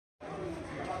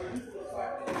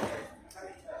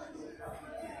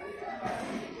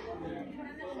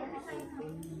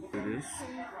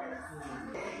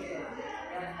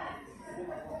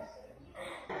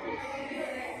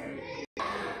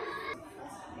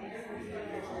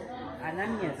How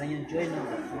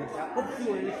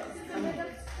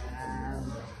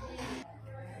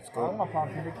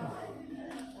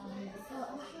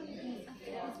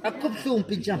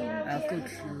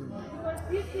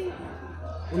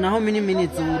many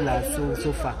minutes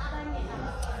so far?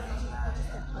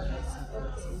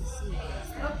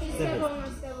 7.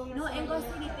 No, and go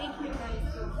see, thank you guys.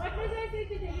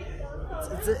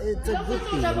 It's a good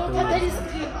thing.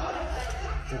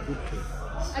 It's a good thing.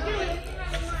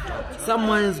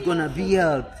 Someone is gonna be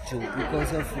helped too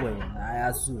because of when, I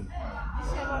assume.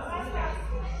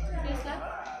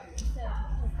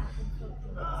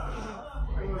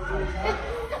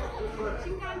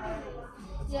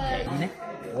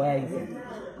 Where are you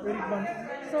from?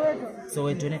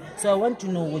 Soweto. So I want to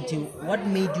know what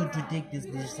made you to take this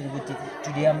decision.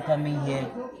 Today I'm coming here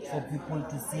for people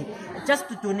to see, just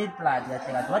to donate blood.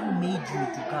 What made you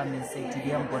to come and say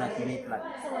today I'm gonna donate blood?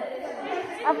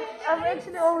 I've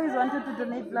actually always wanted to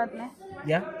donate blood.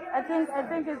 Yeah. I think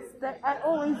it's that I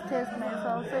always test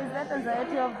myself. So it's that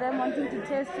anxiety of them wanting to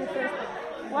test you first.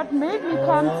 What made me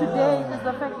come today is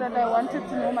the fact that I wanted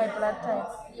to know my blood type.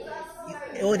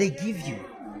 Oh, they give you.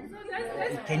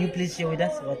 Can you please share with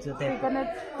us what's your type? They're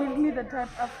gonna give me the type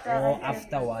after. Or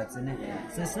afterwards, isn't it?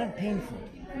 So it's not painful.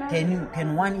 No.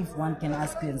 If one can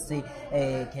ask you and say,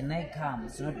 can I come?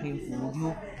 It's not painful. Would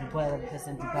you require that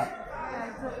person to come?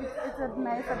 It's a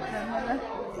nice adrenaline.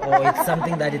 Oh, it's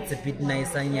something that it's a bit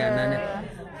nicer. Yeah.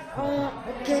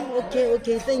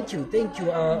 Okay. Thank you.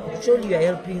 Surely you are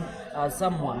helping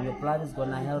someone. Your blood is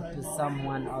gonna help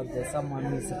someone out there. Someone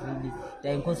who is really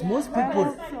dying. Because most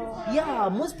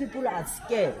people are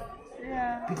scared.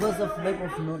 Yeah. Because of lack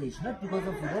of knowledge, not because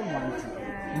of you don't want to.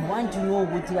 You want to know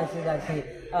what you are saying.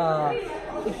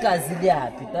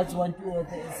 That's one.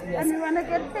 And we wanna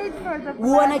get paid for the. We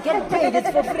wanna get paid. It's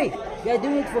for free. We are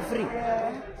doing it for free.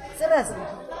 Yeah. Seriously.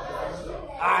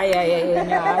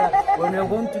 Yeah. When you're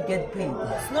going to get paid,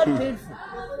 it's not painful.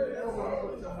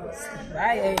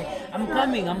 I'm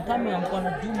coming. I'm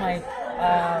gonna do my.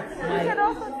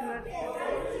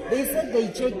 They said they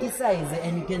check the size,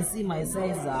 and you can see my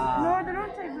size. No, they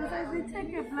don't check the size. They check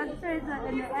your blood pressure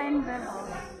and your iron level.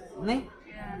 Ne?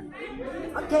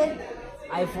 Yeah. Okay.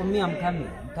 For me, I'm coming.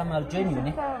 I'll join you.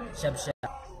 Ne? Sharp.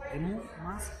 Remove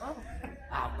mask.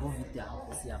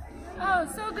 Oh,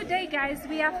 so good day, guys.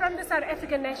 We are from the South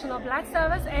African National Blood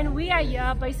Service, and we are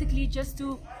here basically just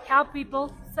to help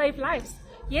people save lives.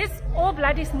 Yes, all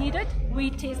blood is needed. We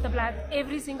test the blood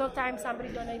every single time somebody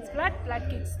donates blood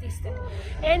gets tested.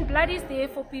 And blood is there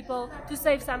for people to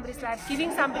save somebody's life,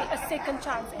 giving somebody a second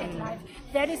chance at life.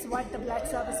 That is what the blood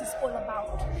service is all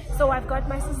about. So I've got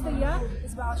my sister here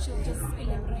as well. She'll just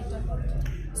elaborate on it.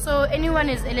 So anyone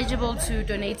is eligible to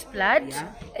donate blood.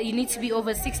 Yeah. You need to be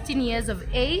over 16 years of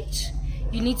age.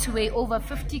 You need to weigh over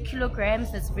 50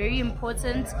 kilograms. That's very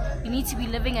important. You need to be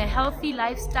living a healthy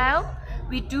lifestyle.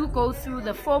 We do go through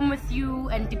the form with you,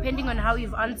 and depending on how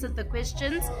you've answered the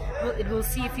questions, it will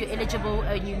see if you're eligible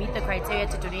and you meet the criteria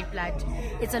to donate blood.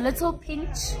 It's a little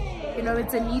pinch,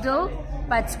 it's a needle,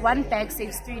 but one bag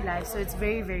saves 3 lives, so it's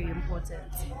very, very important.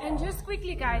 And just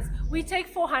quickly, guys, we take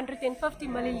 450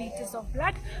 milliliters of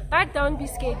blood, but don't be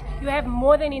scared. You have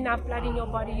more than enough blood in your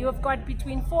body. You have got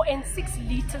between 4 and 6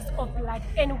 liters of blood.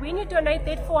 And when you donate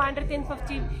that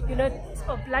 450 units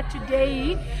of blood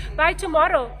today, by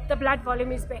tomorrow, the blood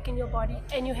volume is back in your body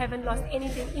and you haven't lost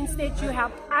anything. Instead, you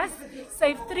helped us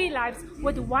save 3 lives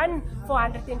with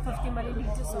 450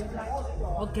 milliliters of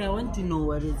blood. Okay, I want to know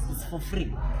what it's for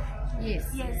free. Yes,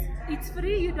 it's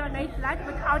free. You donate blood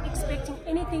without expecting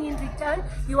anything in return.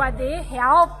 You are there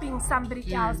helping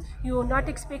somebody else. You're not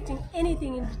expecting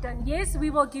anything in return. Yes, we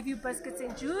will give you biscuits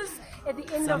and juice at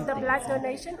the end of the blood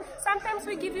donation. Sometimes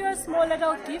we give you a small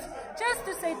little gift just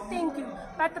to say thank you.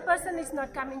 But the person is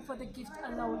not coming for the gift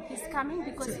alone. He's coming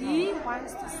because he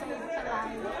wants to save a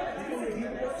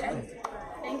life.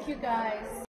 Thank you guys.